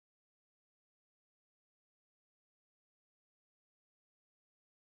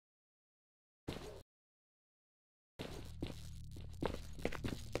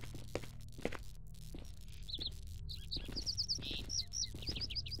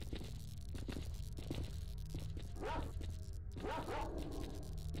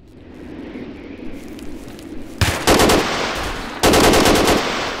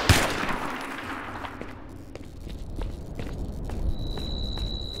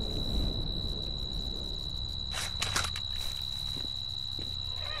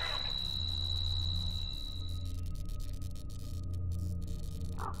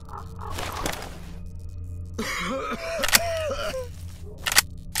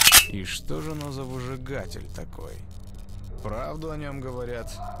И что же оно за выжигатель такой? Правду о нем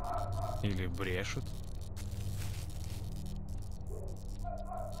говорят? Или брешут?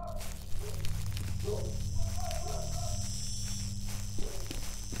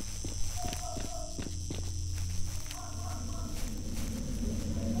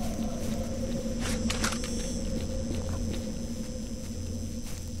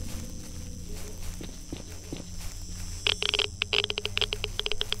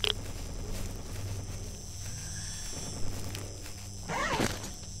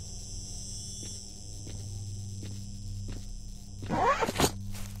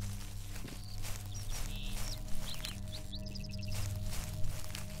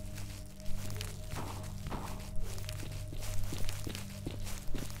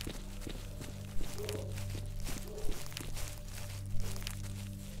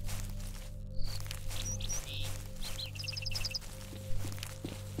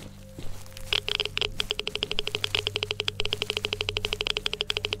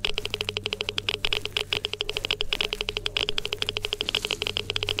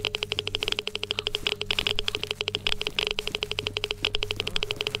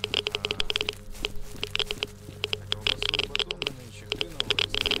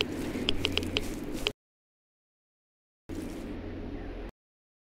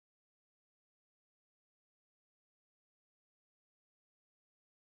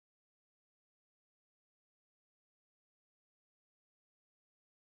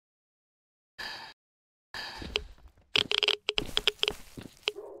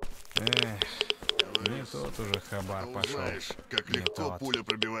 Не тот уже хабар пошел. Знаешь, как Не легко тот. пуля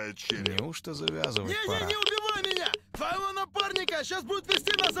пробивает череп. Неужто завязывать пора? Не убивай меня! Твоего напарника сейчас будет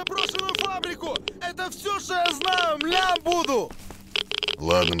везти на заброшенную фабрику! Это все, что я знаю, млям буду!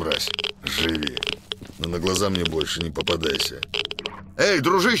 Ладно, мразь, живи. Но на глаза мне больше не попадайся. Эй,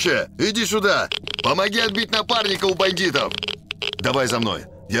 дружище, иди сюда! Помоги отбить напарника у бандитов! Давай за мной,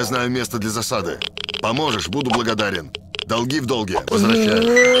 я знаю место для засады. Поможешь, буду благодарен. Долги в долге,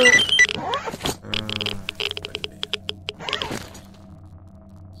 возвращаю.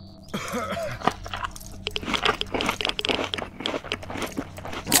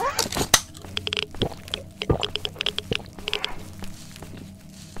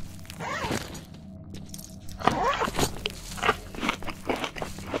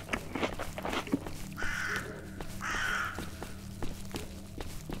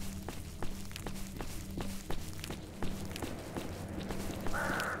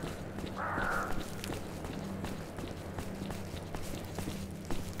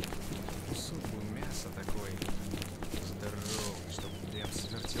 Кусок бы мяса такой здоровый, чтоб прям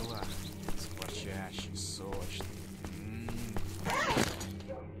с вертела. Скворчащий, сочный.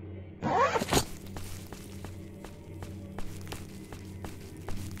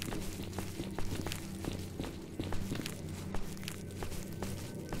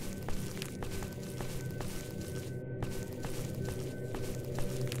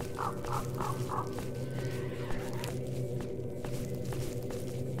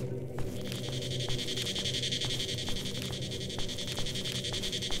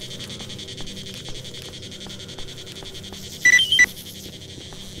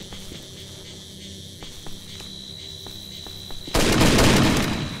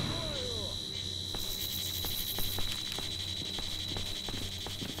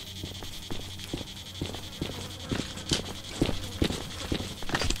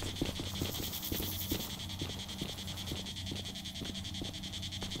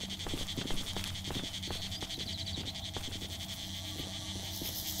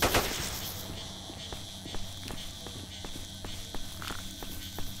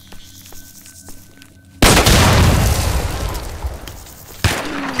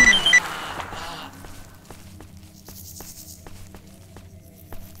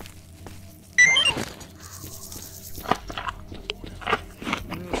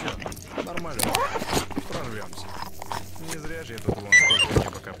 Нормально. Прорвемся. Не зря же я тут вон сколько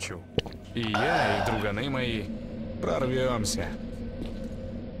неба копчу. И я, и друганы мои прорвемся.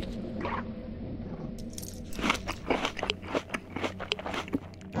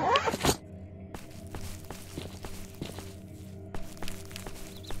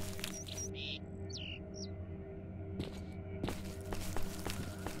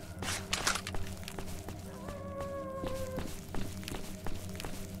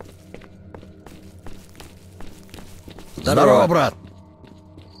 Здорово, брат!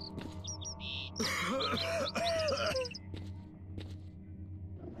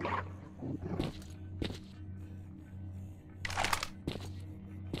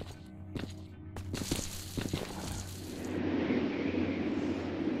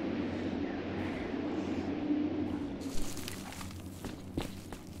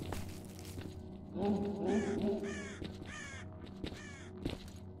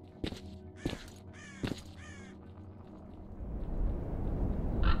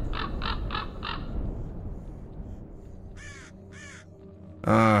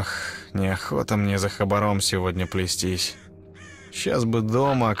 Ах, неохота мне за хабаром сегодня плестись. Сейчас бы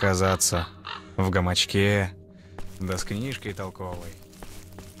дома оказаться, в гамачке, да с книжкой толковой.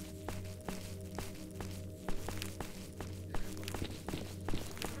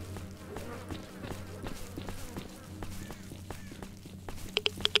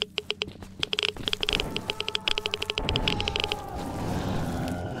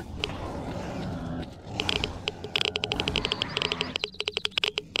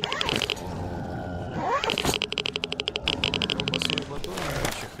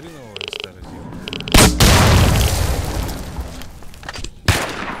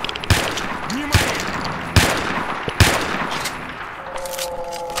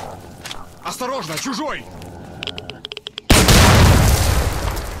 Осторожно, чужой!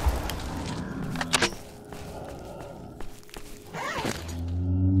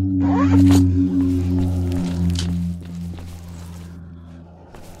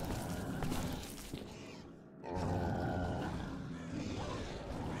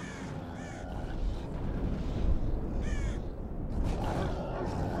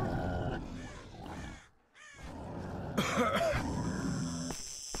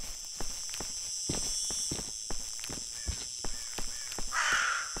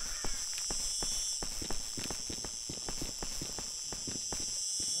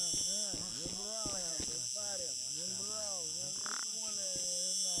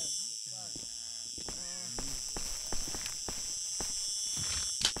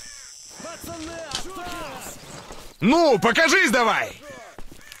 Ну, покажись давай!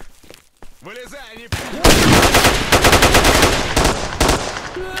 Вылезай, не...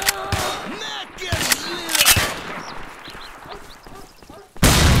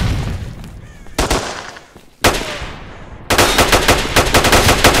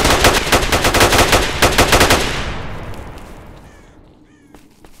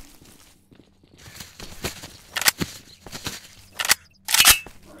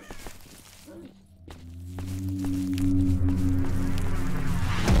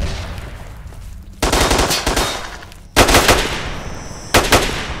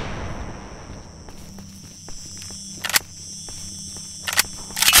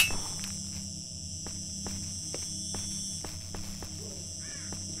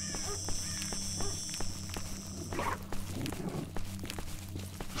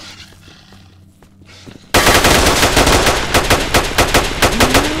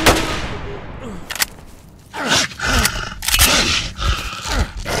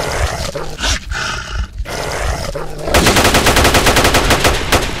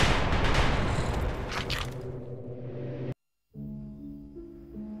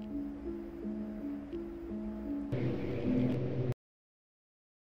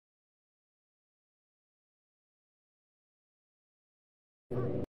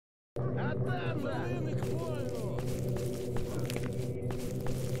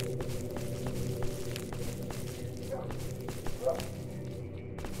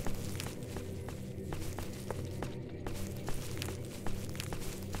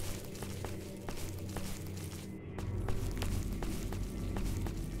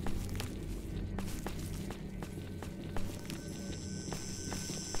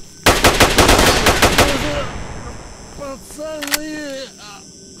 Пацаны!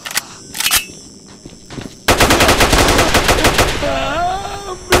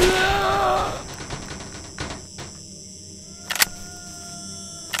 Бля!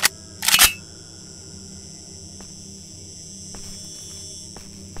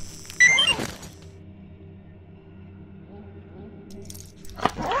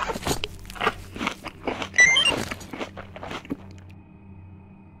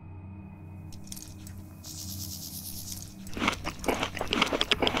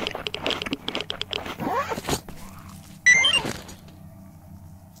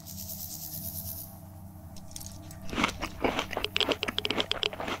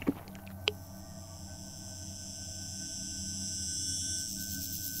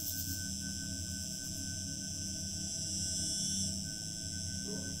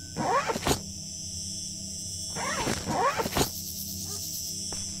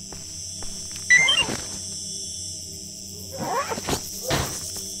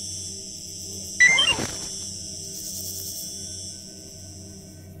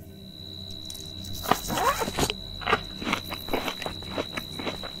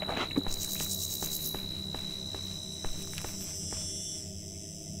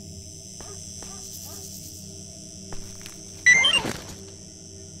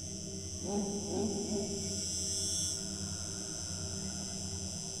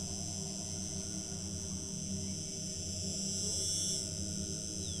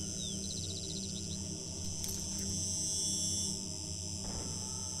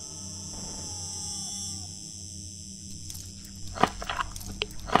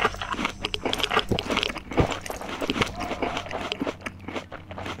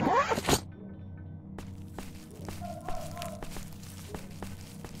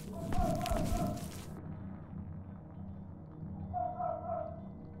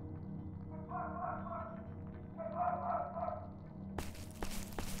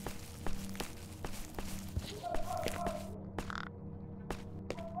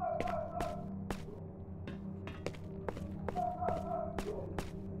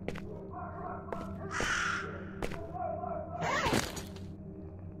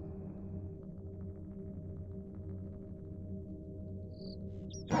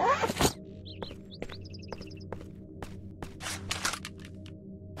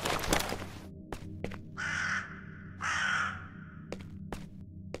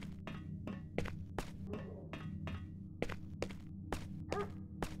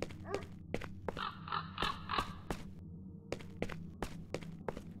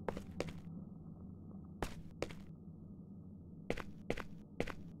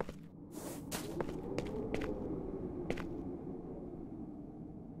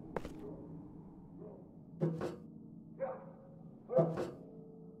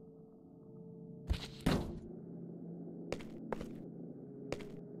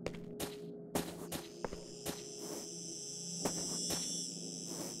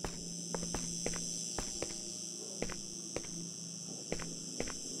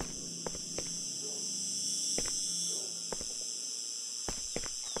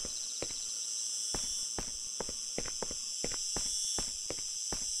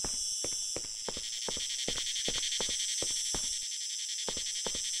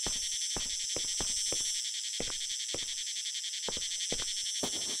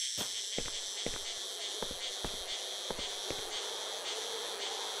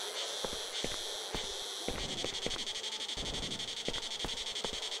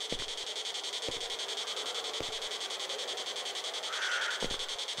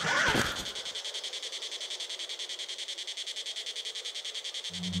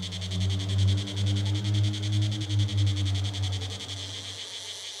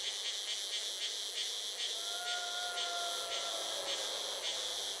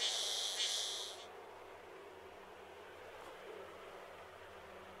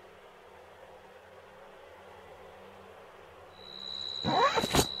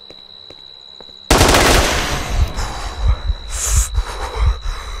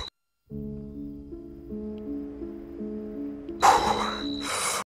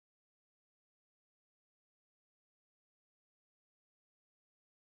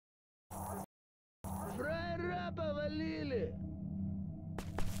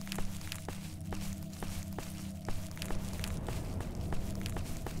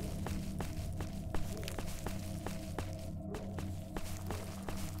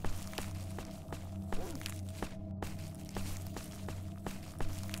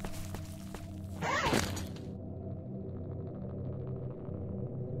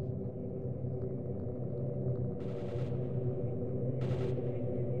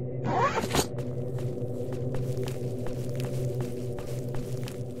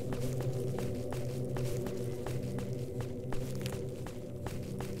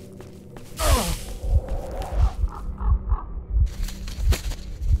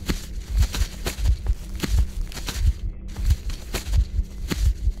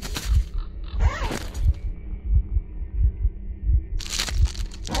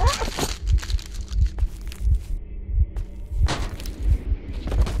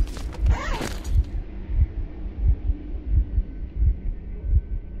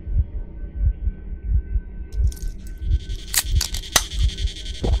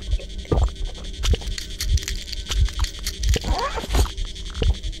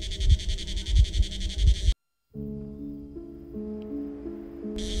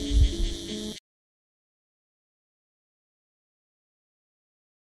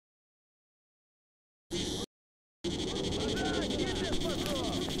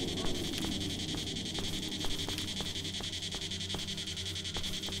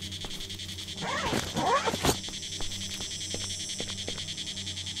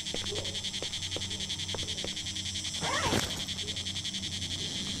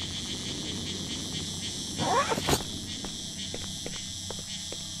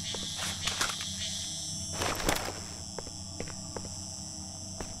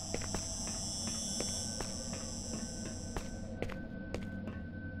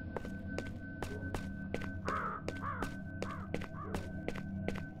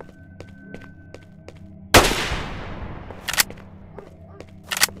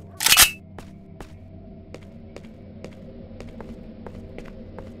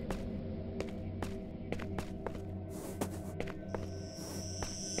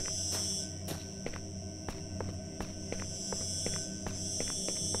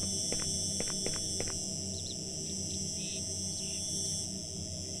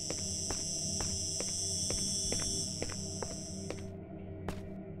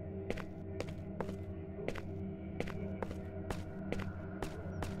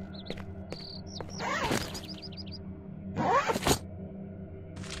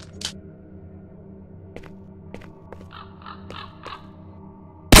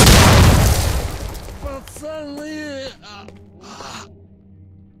 Пацаны!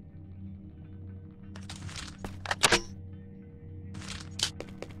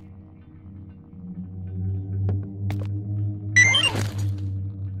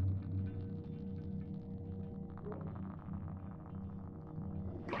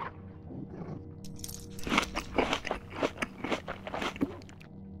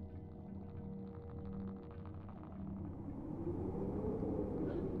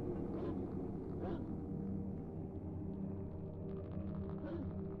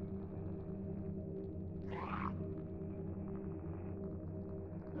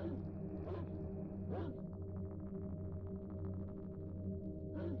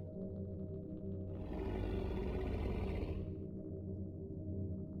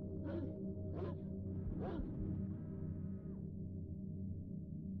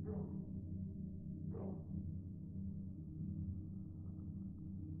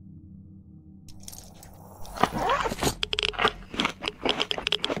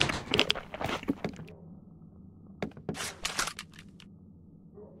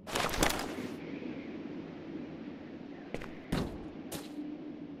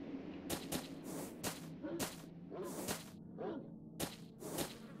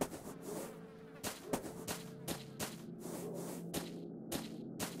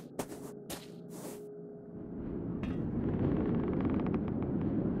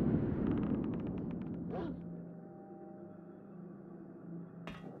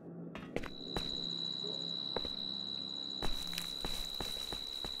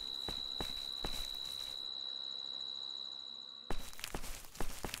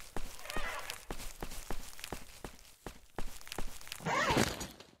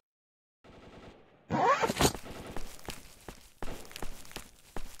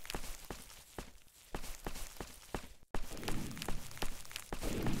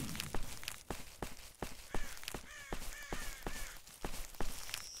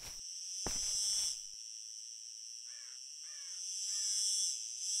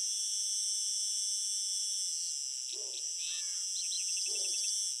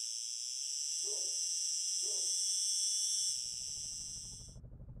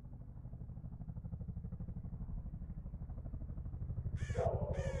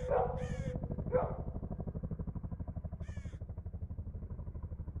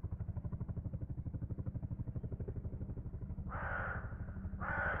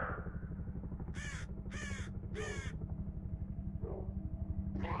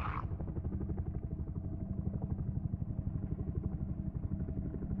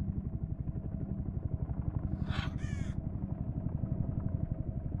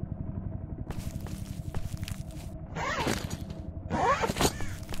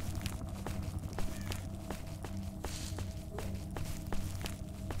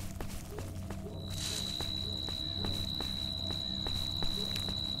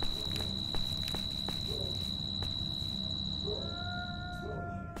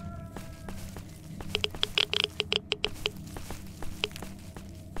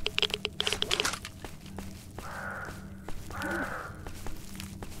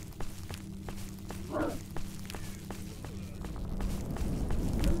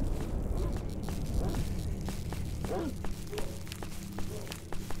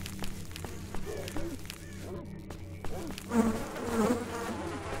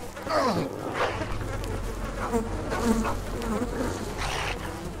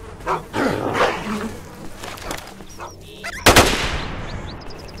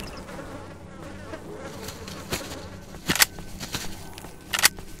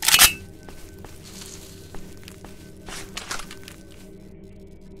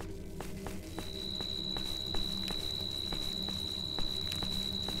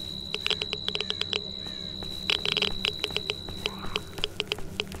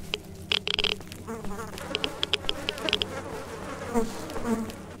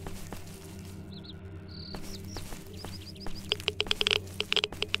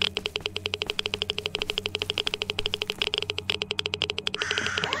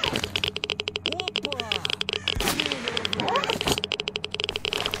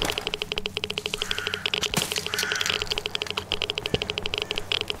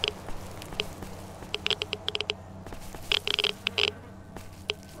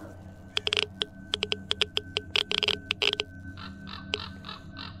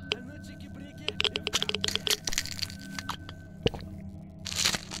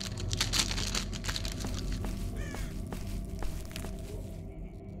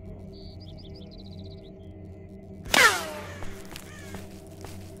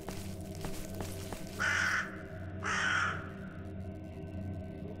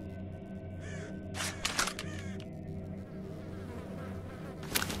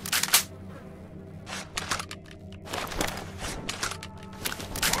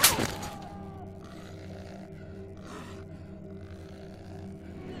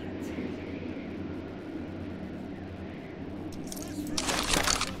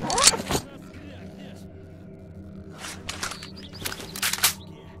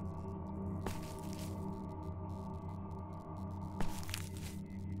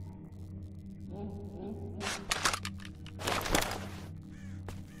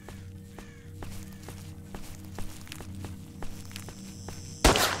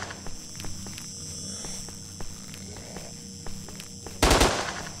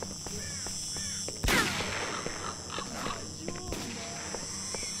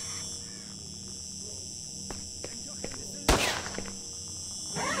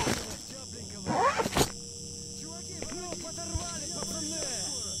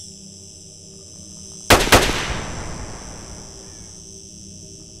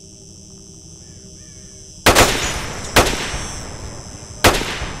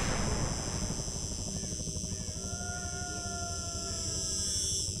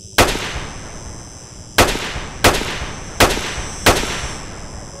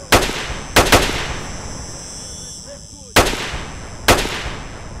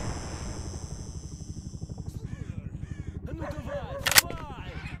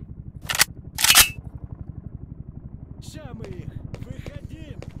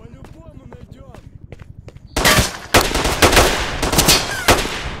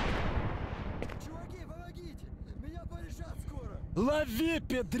 Лови,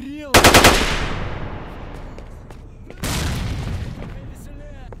 педрил!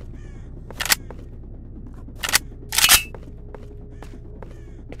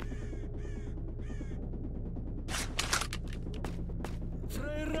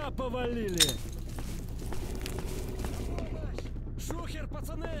 Фраера повалили! Шухер,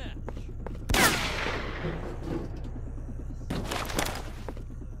 пацаны!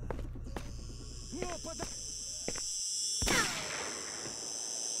 Ну, подай!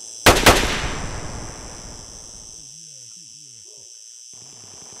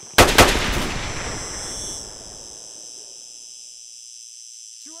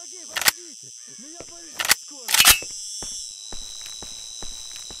 Чуваки, помогите! Меня повезет скоро!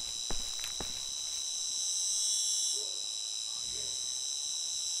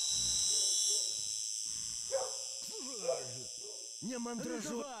 Не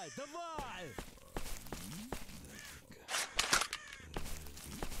мандражу! Давай, давай!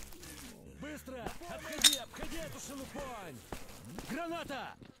 Быстро! Обходи эту шелупонь!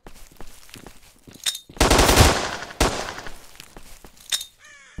 Граната!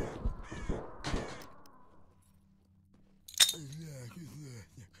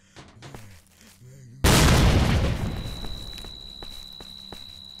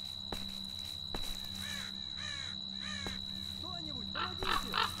 Кто-нибудь,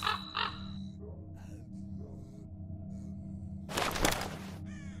 помогите!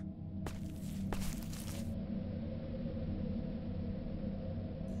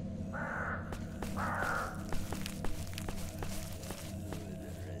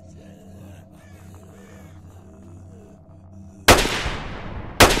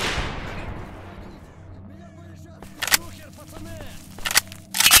 Меня порешат! Шухер, пацаны!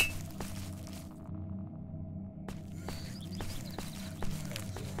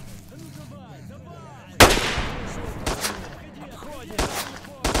 Ну давай, давай! Обходим!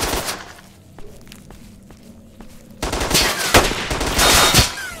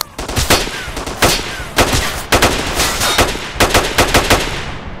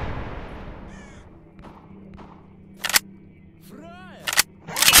 Фраер!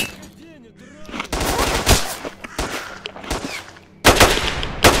 Обходи, не трогай!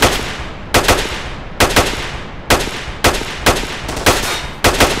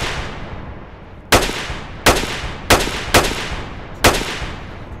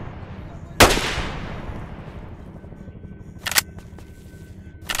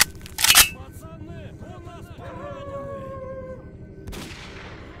 Пацаны, у нас поранены!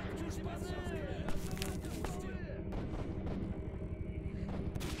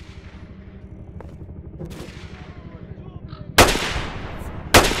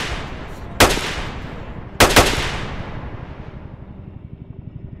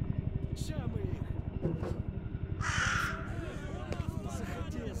 Ща мы их!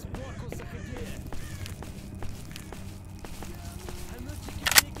 Заходи, сбоку заходи! А ну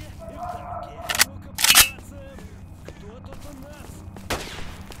чики-чики и в дамки! Ну-ка помацаем! Кто тут у нас?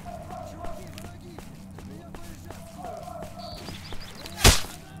 Чуваки, помогите! Меня поезжат скоро!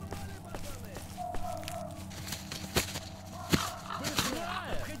 Нормально, пацаны! Быстро!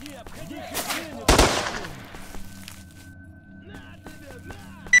 Обходи! Хрень! На тебе, на!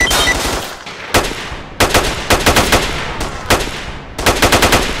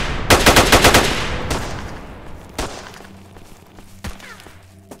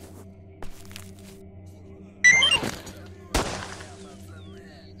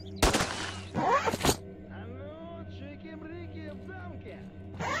 А ну, чики-брики в замке!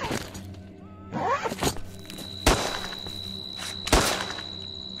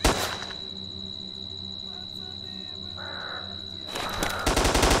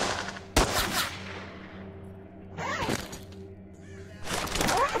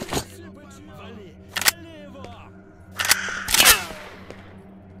 Вали! Вали его!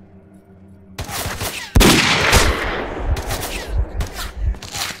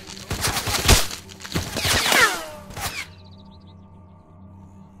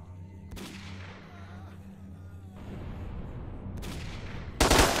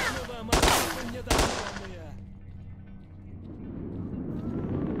 Ну вам, вы недоделанные!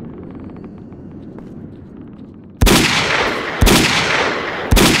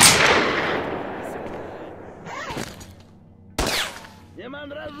 Не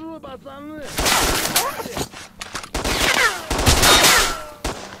мандражу, пацаны!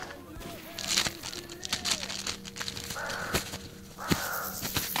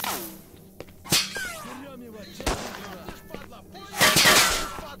 Берем его, падла!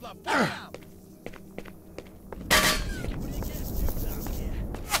 Падла!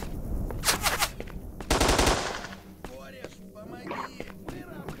 Кореш, помоги!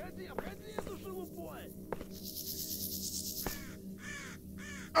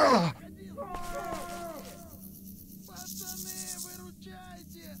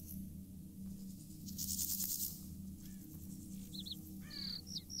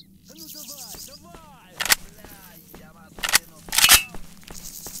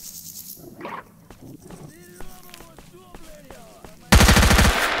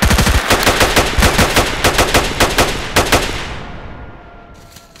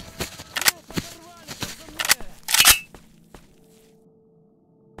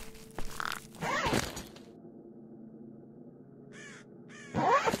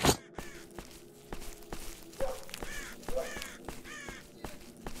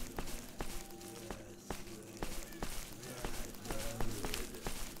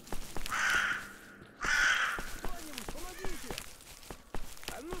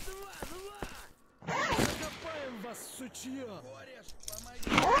 Закопаем вас, сучье!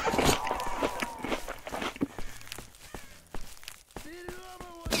 Берем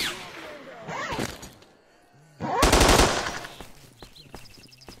его, гоблинга!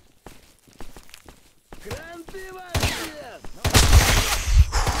 Кранты в ответ!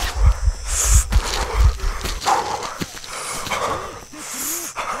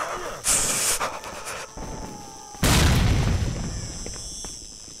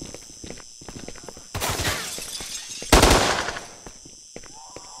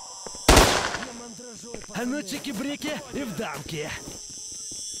 А ну чики-брики и в дамки.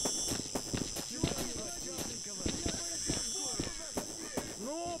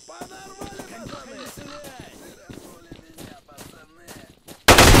 Ну, подорвали, пацаны! Тряхнули меня, пацаны!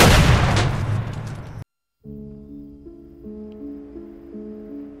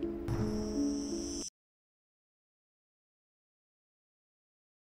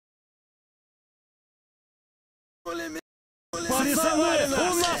 Пацаны,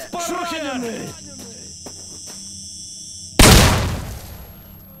 у нас порухи!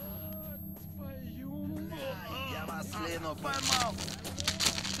 Я маслину поймал!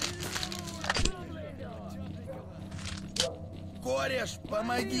 Кореш,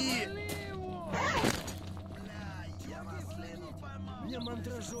 помоги! Бля, я маслину поймал! Мне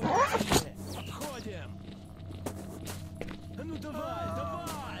мантражу! Отходим! Ну давай,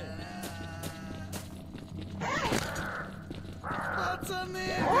 давай! Пацаны,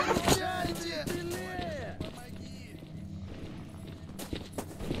 выручайте! Помоги!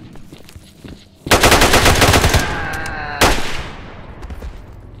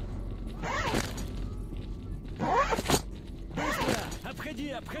 Быстро! Обходи,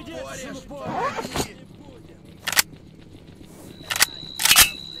 обходи! Кореш, помоги!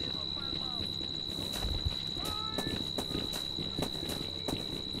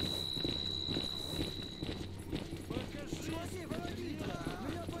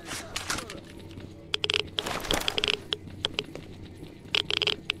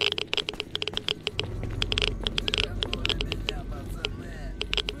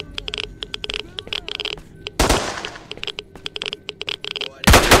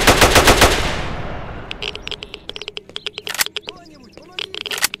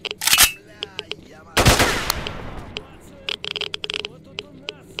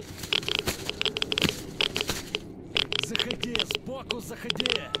 Заходи, сбоку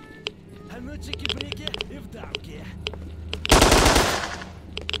заходи! А ну чики-брики и в дамки!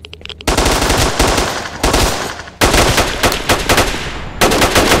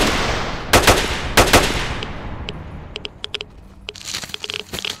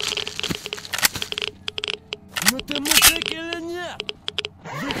 Ну ты мужик или нет?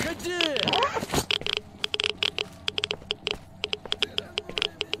 Выходи!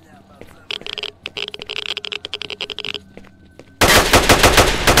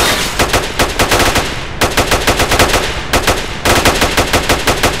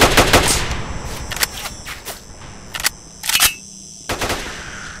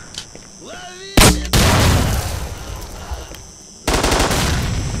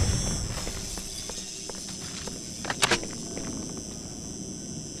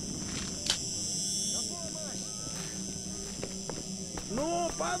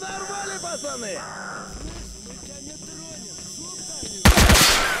 Ну, подорвали, пацаны! Мы тебя не тронем,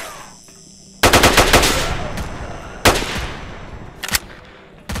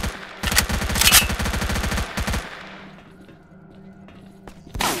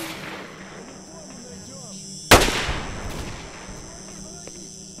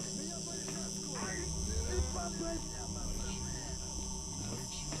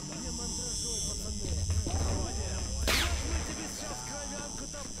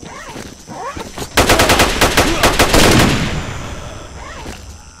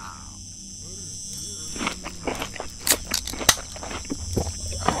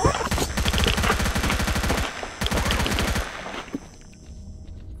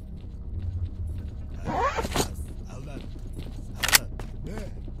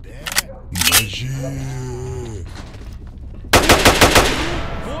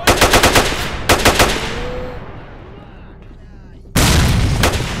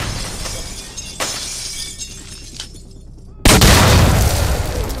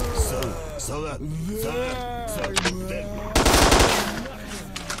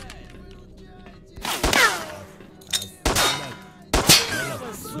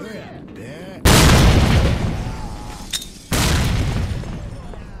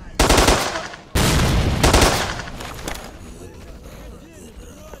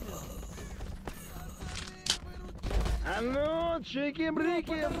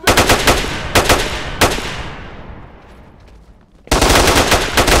 Чики-брики!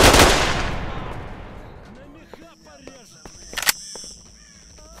 На меха порежем!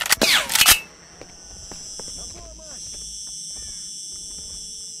 На помощь!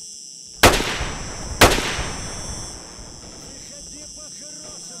 Выходи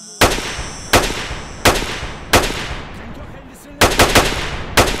по-хорошему! Антоха или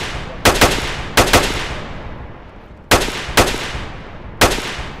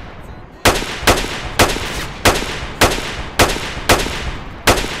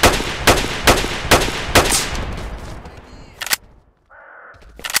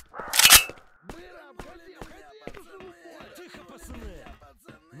тихо, пацаны!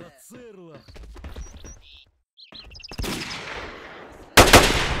 На цирлах!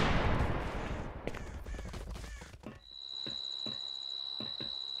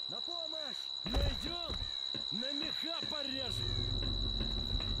 На помощь! Найдем! На меха порежем!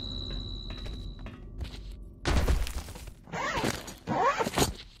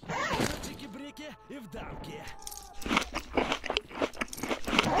 Чики-брики и в дамке!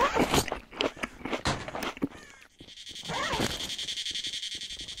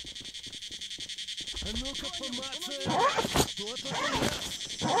 А ну-ка помацаем! Кто тут у нас?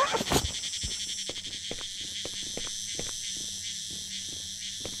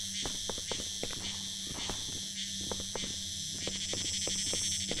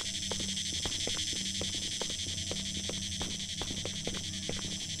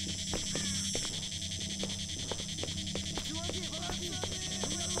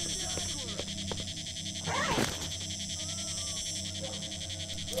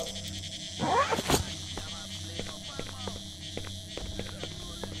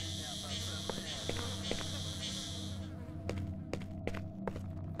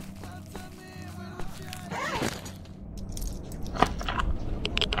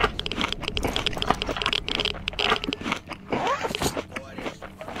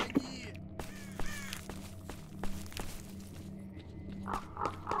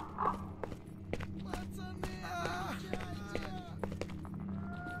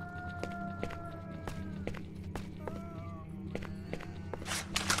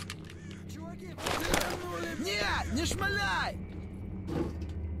 Чуваки, пацаны! Не шмаляй!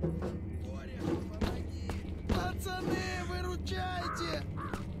 Пацаны, выручайте!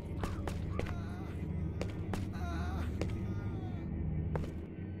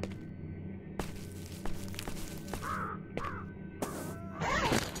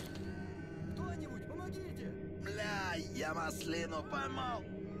 Кто-нибудь, помогите! Бля, я маслину поймал!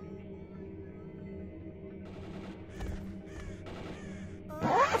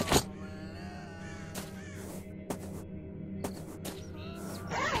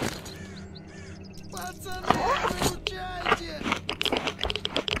 Пацаны, выручайте!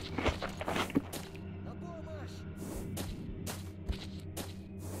 На помощь!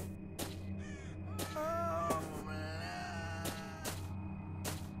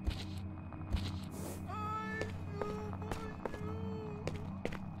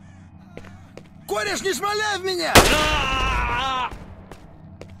 Кореш, не шмаляй в меня!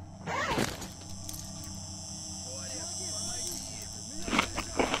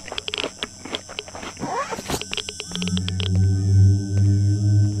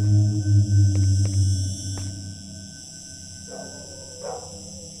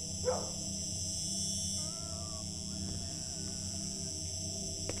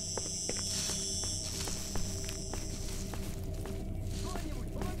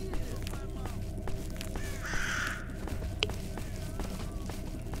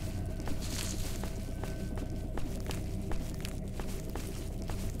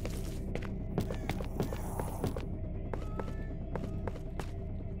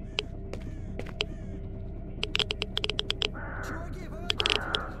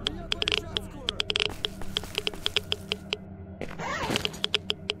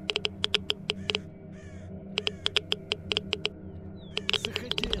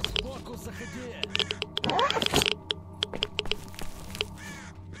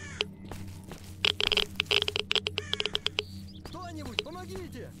 Кто-нибудь,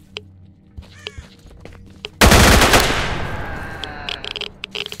 помогите!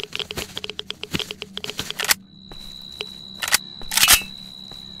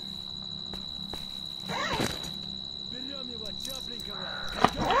 Берем его, тепленького!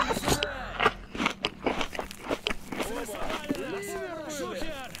 Идем,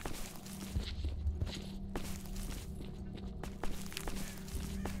 сюда!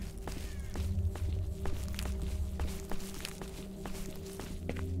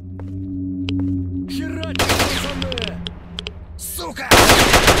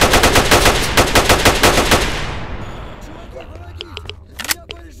 Чуваки, помогите! Меня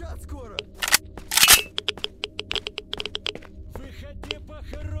порежат скоро! Выходи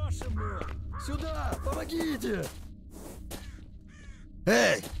по-хорошему! Сюда! Помогите!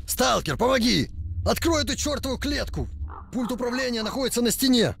 Эй, сталкер, помоги! Открой эту чертову клетку! Пульт управления находится на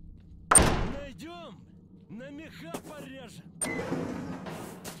стене! Найдем! На меха порежем!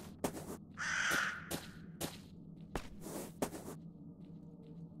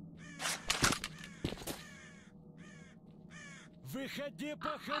 Выходи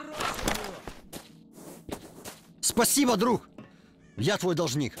по-хорошему! Спасибо, друг! Я твой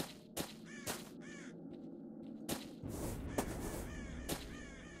должник.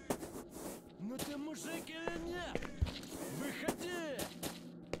 Ну ты мужик или нет? Выходи!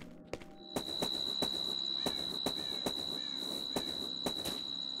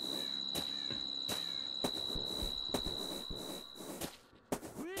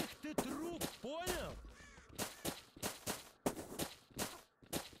 Их ты труп, понял?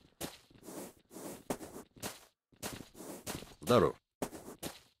 Здоров.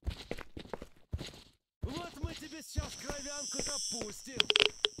 Вот мы тебе сейчас кровянку-то пустим.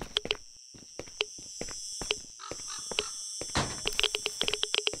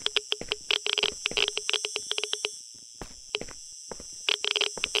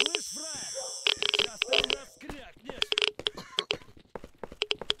 Слышь, фраер, сейчас ты у нас крякнешь.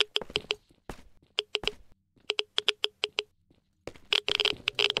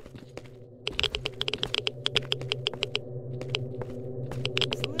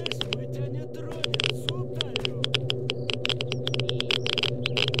 Слышь, мы тебя не тронем, зуб даю.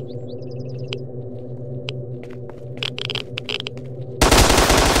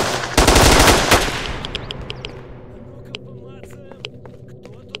 А ну-ка помацаем,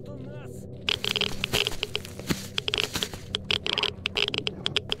 кто тут у нас?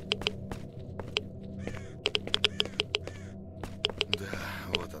 Да,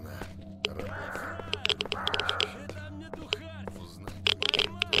 вот она. Фраер, ты там не духарь.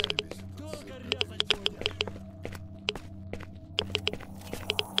 Поймай, долго резать будешь.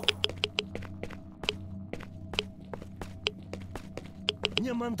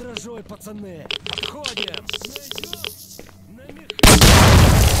 Не мандражой, пацаны! Отходим! Найдем? На меха!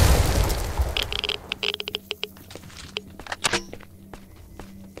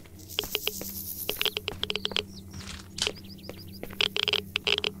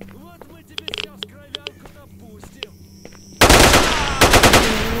 Вот мы тебе сейчас кровянку-то пустим!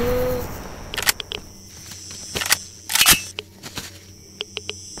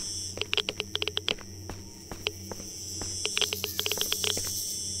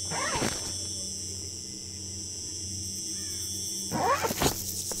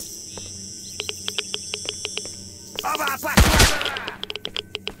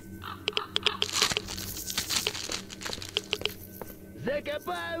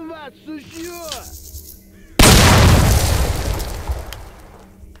 Закопаем вас, сучье!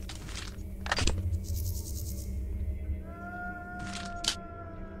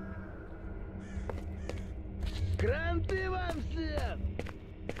 Кранты вам всем!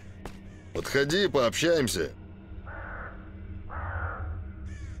 Подходи, пообщаемся.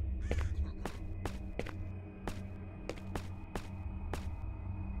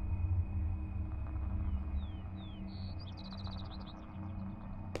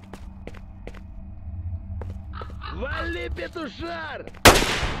 Вали, петушар!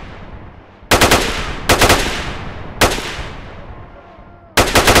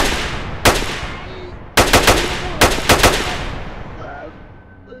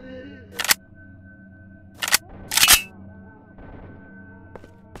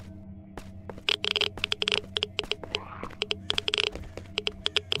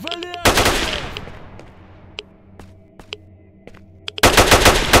 Вали!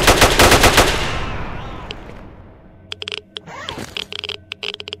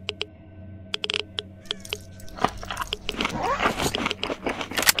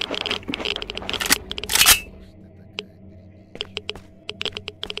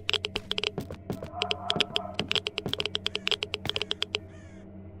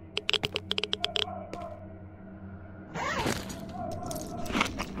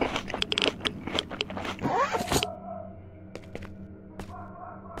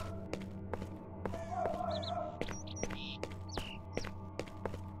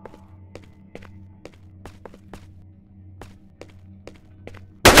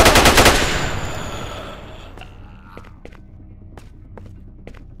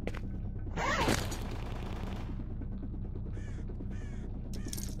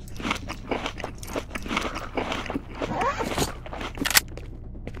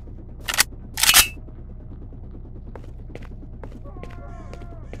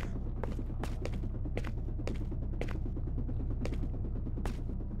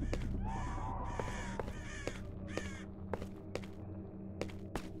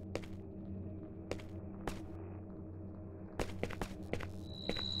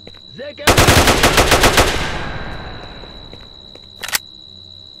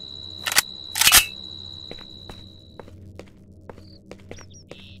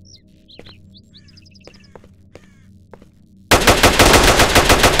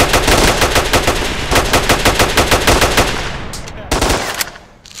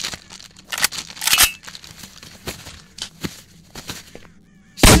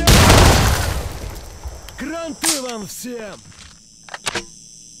 Кранты вам всем!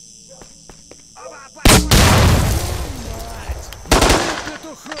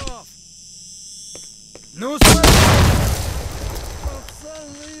 Петухов! Ну, смотри!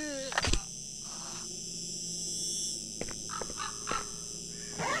 Пацаны!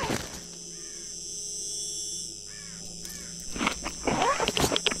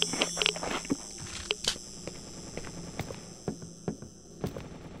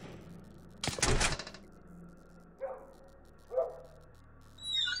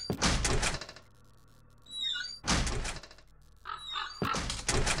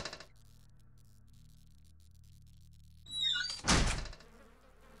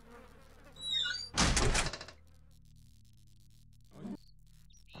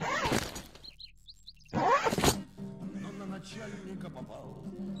 Начальника попал,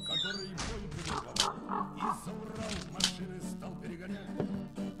 который бой придумал, и заурал машины стал перегонять.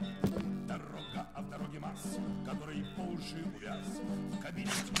 Дорога, а в дороге масс, который по уши увяз. В кабине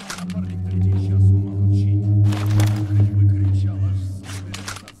тьма, напарник третий час молчит. Хрипы кричал, аж сабля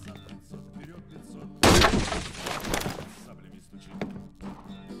назад 500, вперед 500. Саблями стучит.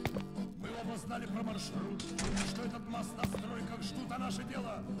 Мы оба знали про маршрут, что этот масс на стройках ждут, а наше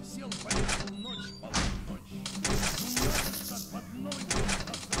дело сел, поехал ночь, полночь. Под Новый год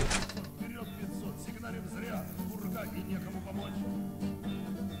вперед 500, сигналим зря, бурга и некому помочь.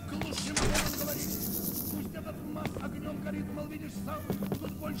 Глушим, он говорит, пусть этот масс огнем горит, мол, видишь сам,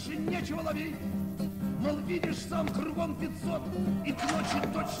 тут больше нечего ловить. Мол, видишь сам, кругом 500, и к ночи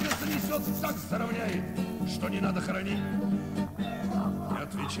точно занесет, так заровняет, что не надо хоронить. Я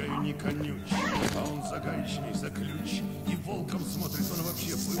отвечаю, не конюч, а он за гаечный, за ключ, и волком смотрит, он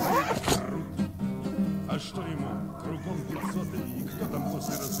вообще бывает крут. А что ему? Кругом 500, и кто там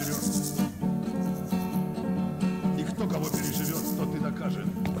после разберет? И кто кого переживет, тот и докажет,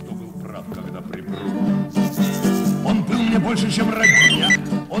 кто был прав, когда припрут. Он был мне больше, чем родня.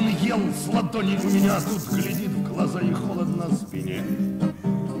 Он ел с ладони у меня, а тут глядит в глаза и холодно на спине.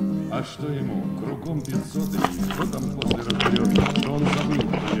 А что ему? Кругом 500, и кто там после разберет? Что он забыл,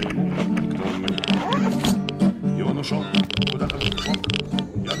 кто я ему, и кто он мне. И он ушел куда-то в бок.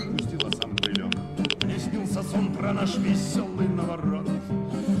 Я отпустил, а сам прилег. Мне снился сон про наш веселый наворот,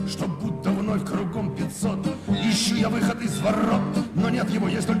 что будто вновь кругом 500. Ищу я выход из ворот, но нет его,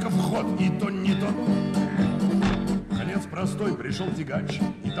 есть только вход, и то не тот. Конец простой, пришел тягач,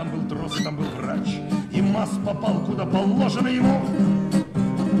 и там был трос, и там был врач, и масс попал куда положено ему.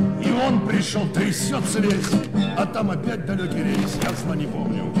 И он пришел, трясется весь, а там опять далекий рейс, я зла не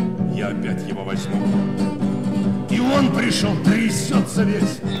помню, я опять его возьму. И он пришел, трясется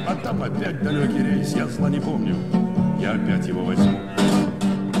весь, а там опять далекий рейс, я зла не помню, я опять его возьму.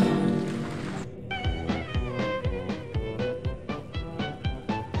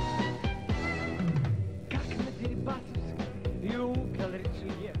 Как на Дерибасовской юга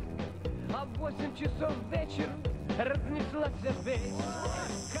речье, а в 8 часов вечера разнеслась весь.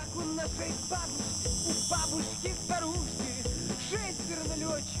 Как у нашей бабушки, старушки, 6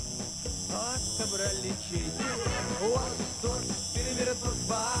 летчиков отобрали честь. Вот тот перевернут,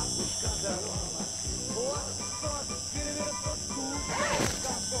 бабушка здорова. Вот тот перевернут, кушает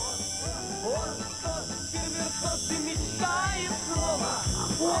капот. Вот тот перевернут и мечтает снова.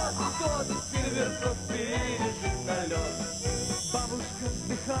 Вот тот перевернут, пережит налет. Бабушка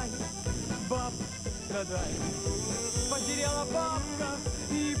вздыхает, бабушка страдает. Потеряла бабка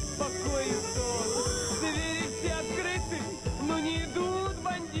и покой и сон. Двери все открыты, но не идут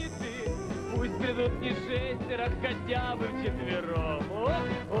бандиты. Пусть придут не 6, хотя бы вчетвером.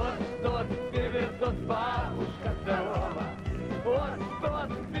 Вот тот перевернут, бабушка здорова. Вот тот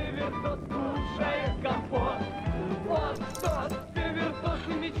перевернут, кушает компот. Вот тот перевернут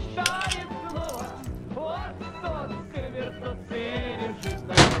и мечтает снова. Вот тот перевернут, пережит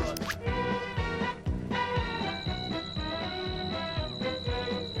народ.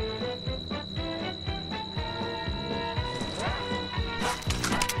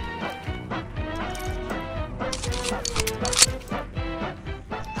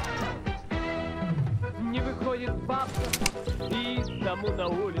 Не выходит бабка из дому на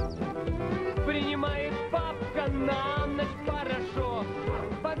улицу. Принимает бабка на ночь порошок.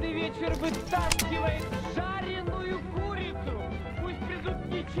 Под вечер вытаскивает жареную курицу. Пусть придут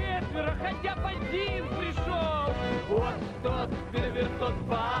не четверо, хотя бы один пришел. Вот тот перевертот,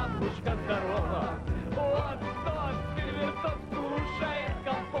 бабушка здорова. Вот тот перевертот кушает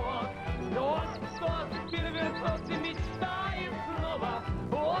компот. Вот тот перевертот и мечтает снова.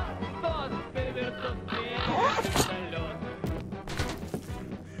 Вот тот перевертот едет вертолет.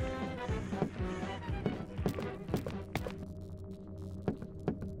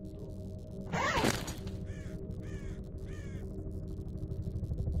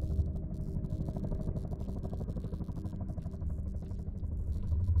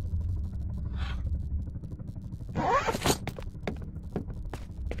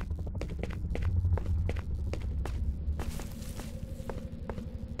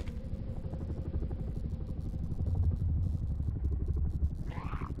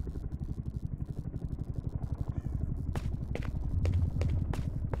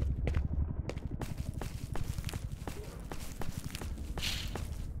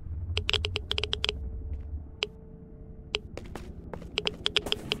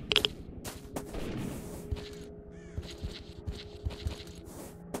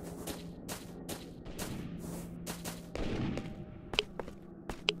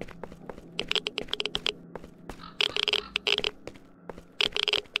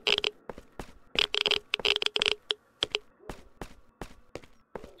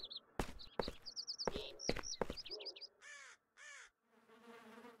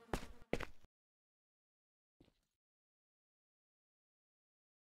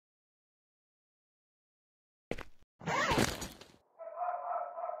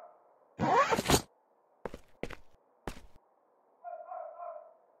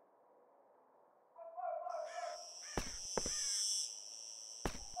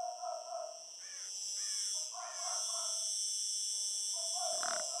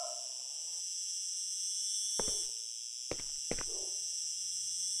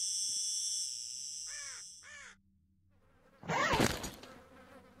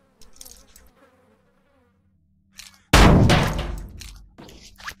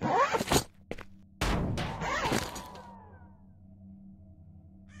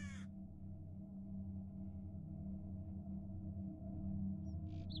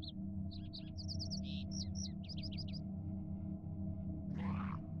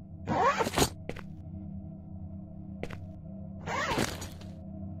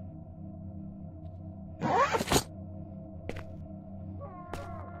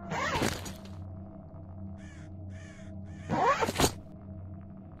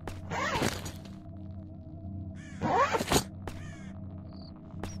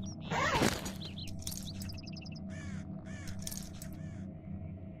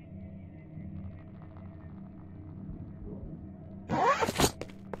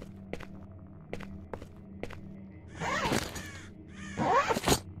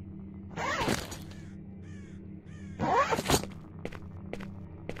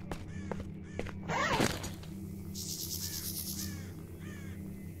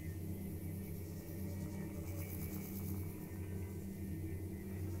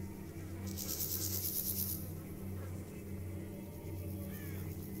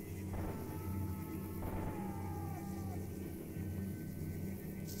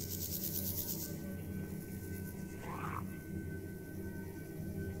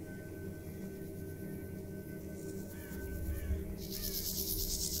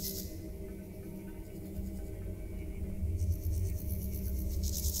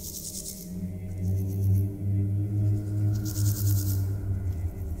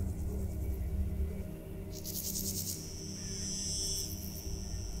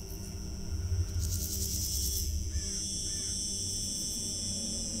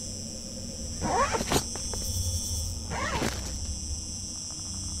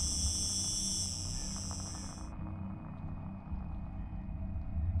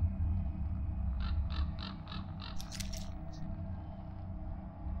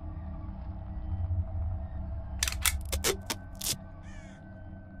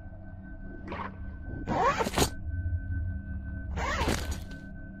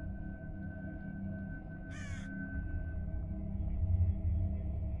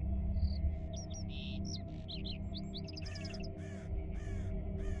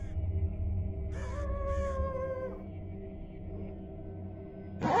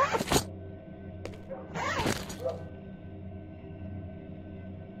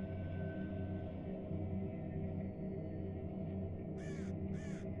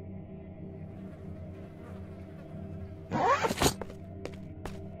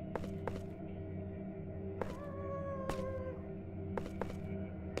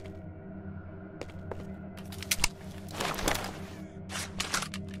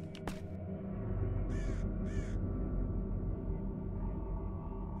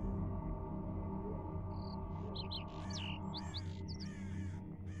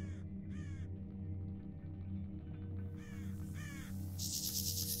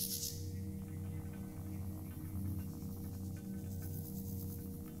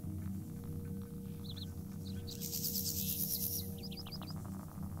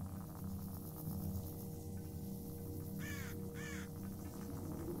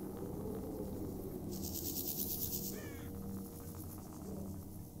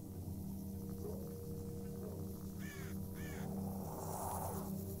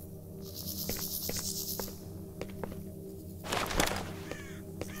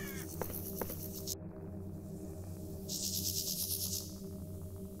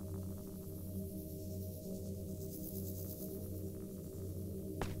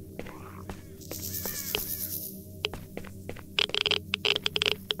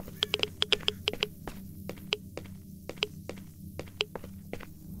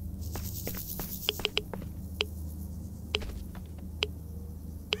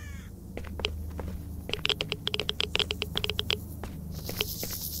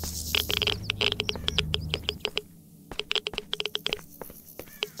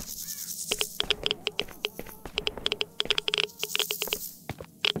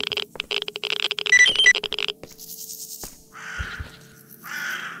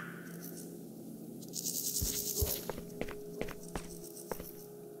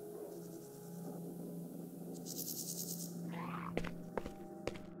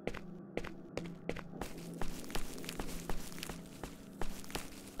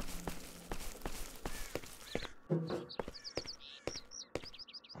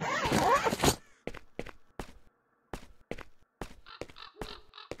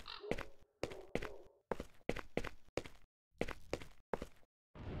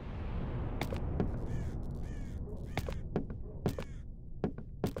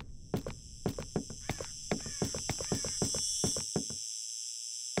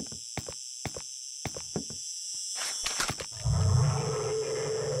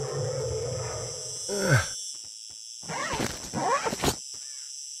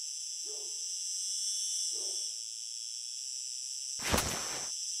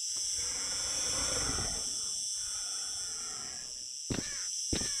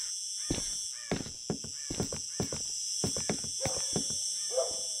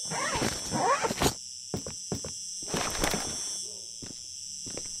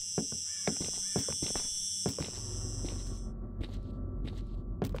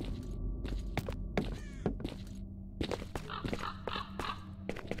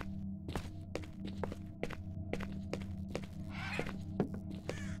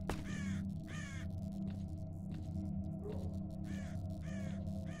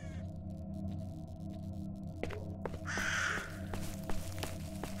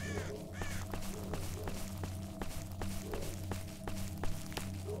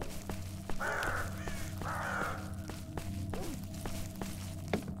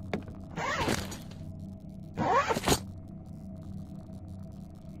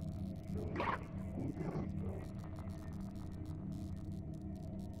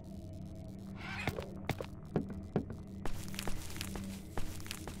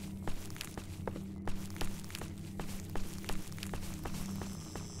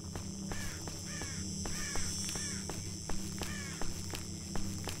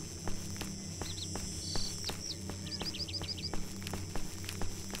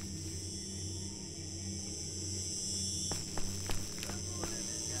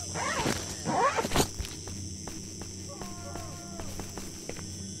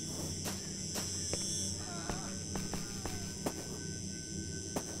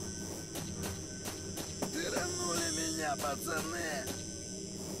 пацаны!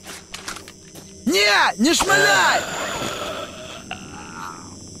 Не шмаляй!